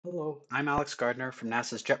Hello, I'm Alex Gardner from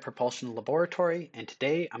NASA's Jet Propulsion Laboratory, and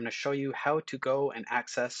today I'm going to show you how to go and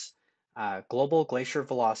access global glacier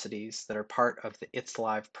velocities that are part of the It's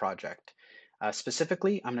Live project.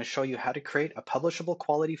 Specifically, I'm going to show you how to create a publishable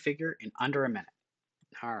quality figure in under a minute.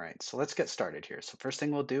 All right, so let's get started here. So first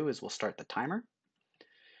thing we'll do is we'll start the timer,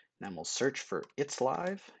 then we'll search for It's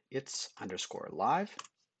Live, It's_live.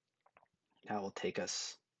 That will take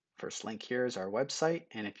us, first link here is our website,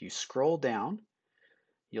 and if you scroll down,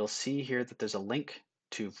 you'll see here that there's a link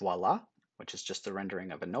to Voila, which is just the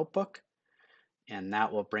rendering of a notebook. And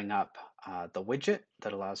that will bring up the widget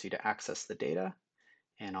that allows you to access the data.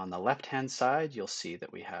 And on the left-hand side, you'll see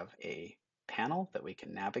that we have a panel that we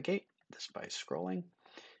can navigate this by scrolling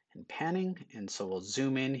and panning. And so we'll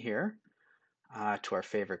zoom in here to our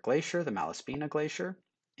favorite glacier, the Malaspina Glacier.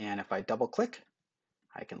 And if I double click,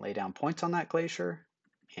 I can lay down points on that glacier,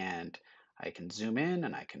 and I can zoom in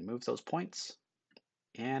and I can move those points,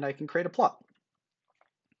 and I can create a plot.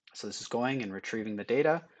 So this is going and retrieving the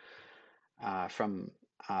data from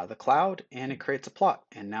the cloud, and it creates a plot.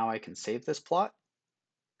 And now I can save this plot,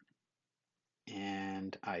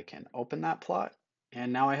 and I can open that plot,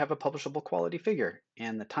 and now I have a publishable quality figure.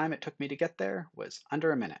 And the time it took me to get there was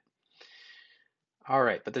under a minute. All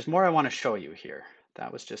right, but there's more I want to show you here.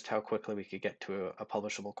 That was just how quickly we could get to a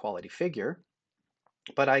publishable quality figure.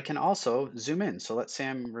 But I can also zoom in. So let's say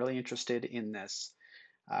I'm really interested in this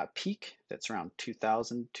peak that's around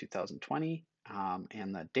 2000, 2020,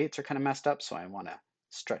 and the dates are kind of messed up, so I want to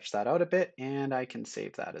stretch that out a bit, and I can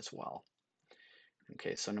save that as well.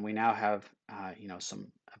 Okay, so we now have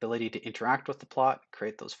some ability to interact with the plot,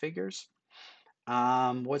 create those figures.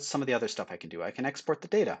 What's some of the other stuff I can do? I can export the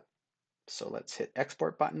data. So let's hit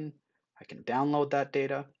export button. I can download that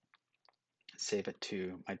data, save it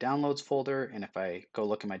to my downloads folder, and if I go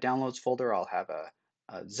look in my downloads folder, I'll have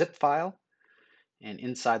a zip file, and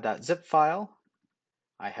inside that zip file,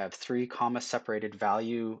 I have three comma separated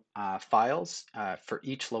value files for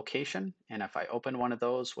each location. And if I open one of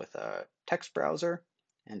those with a text browser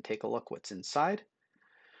and take a look what's inside,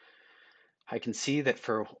 I can see that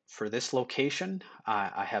for this location,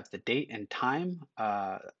 I have the date and time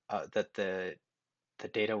that the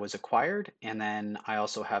data was acquired. And then I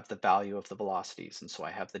also have the value of the velocities. And so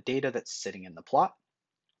I have the data that's sitting in the plot.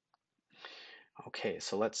 Okay,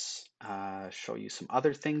 so let's show you some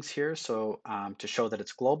other things here. So to show that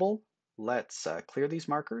it's global, let's clear these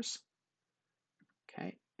markers.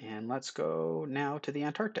 Okay, and let's go now to the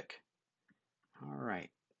Antarctic. All right,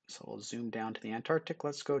 so we'll zoom down to the Antarctic.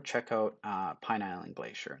 Let's go check out Pine Island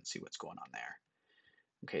Glacier and see what's going on there.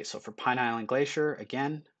 Okay, so for Pine Island Glacier,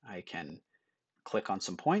 again, I can click on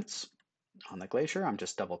some points on the glacier. I'm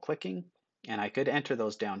just double clicking, and I could enter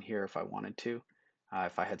those down here if I wanted to,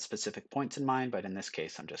 if I had specific points in mind, but in this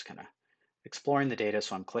case, I'm just kind of exploring the data,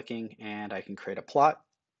 so I'm clicking, and I can create a plot.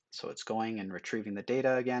 So it's going and retrieving the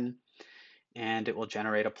data again, and it will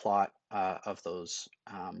generate a plot of those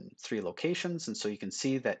three locations. And so you can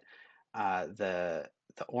see that the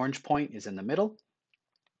orange point is in the middle,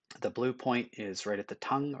 the blue point is right at the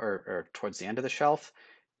tongue or towards the end of the shelf,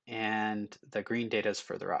 and the green data is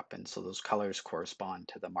further up. And so those colors correspond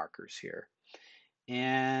to the markers here.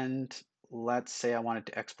 And let's say I wanted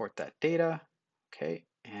to export that data. Okay,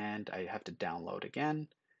 and I have to download again.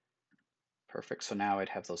 Perfect, so now I'd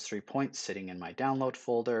have those 3 points sitting in my download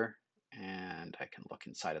folder, and I can look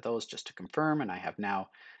inside of those just to confirm, and I have now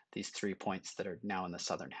these 3 points that are now in the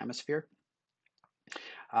southern hemisphere.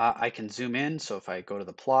 I can zoom in, so if I go to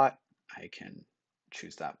the plot, I can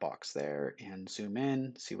choose that box there and zoom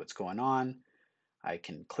in, see what's going on. I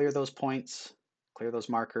can clear those points, clear those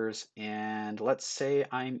markers, and let's say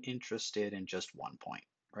I'm interested in just one point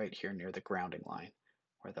right here near the grounding line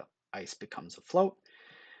where the ice becomes afloat.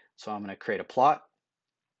 So I'm going to create a plot,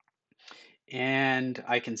 and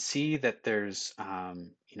I can see that there's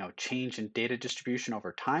change in data distribution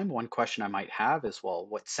over time. One question I might have is, well,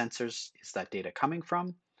 what sensors is that data coming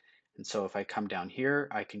from? And so if I come down here,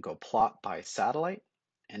 I can go plot by satellite.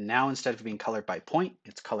 And now instead of being colored by point,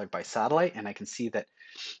 it's colored by satellite. And I can see that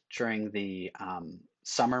during the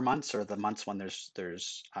summer months, or the months when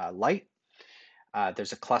there's light,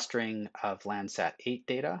 there's a clustering of Landsat 8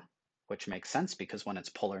 data, which makes sense because when it's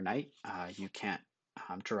polar night, you can't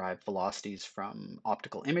derive velocities from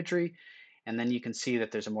optical imagery. And then you can see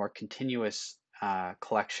that there's a more continuous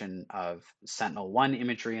collection of Sentinel-1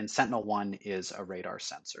 imagery, and Sentinel-1 is a radar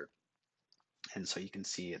sensor. And so you can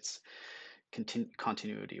see its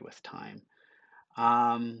continuity with time.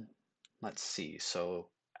 Let's see, so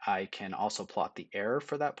I can also plot the error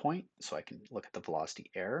for that point. So I can look at the velocity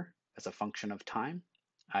error as a function of time.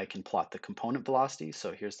 I can plot the component velocity.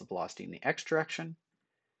 So here's the velocity in the x direction.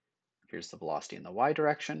 Here's the velocity in the y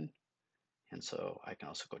direction. And so I can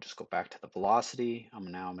also just go back to the velocity.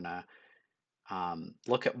 I'm going to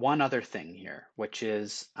look at one other thing here, which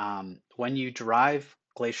is when you derive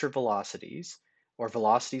glacier velocities or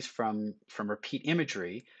velocities from repeat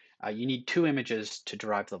imagery, you need two images to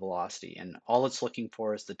derive the velocity. And all it's looking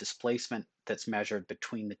for is the displacement that's measured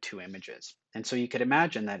between the two images. And so you could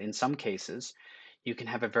imagine that in some cases, you can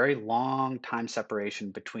have a very long time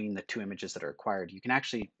separation between the two images that are acquired. You can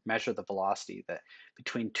actually measure the velocity that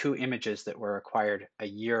between two images that were acquired a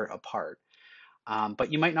year apart.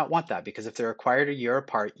 But you might not want that because if they're acquired a year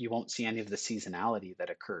apart, you won't see any of the seasonality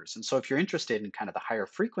that occurs. And so if you're interested in kind of the higher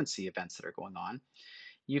frequency events that are going on,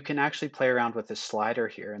 you can actually play around with this slider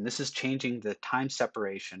here. And this is changing the time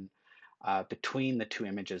separation between the two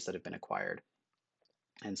images that have been acquired.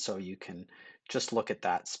 And so you can just look at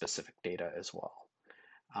that specific data as well.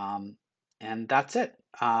 Um, and that's it.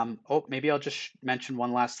 Oh, maybe I'll just mention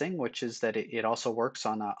one last thing, which is that it also works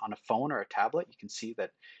on a phone or a tablet. You can see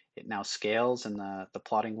that it now scales and the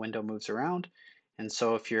plotting window moves around. And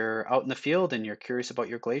so if you're out in the field and you're curious about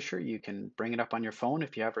your glacier, you can bring it up on your phone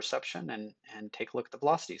if you have reception and take a look at the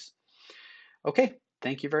velocities. Okay,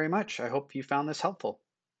 thank you very much. I hope you found this helpful.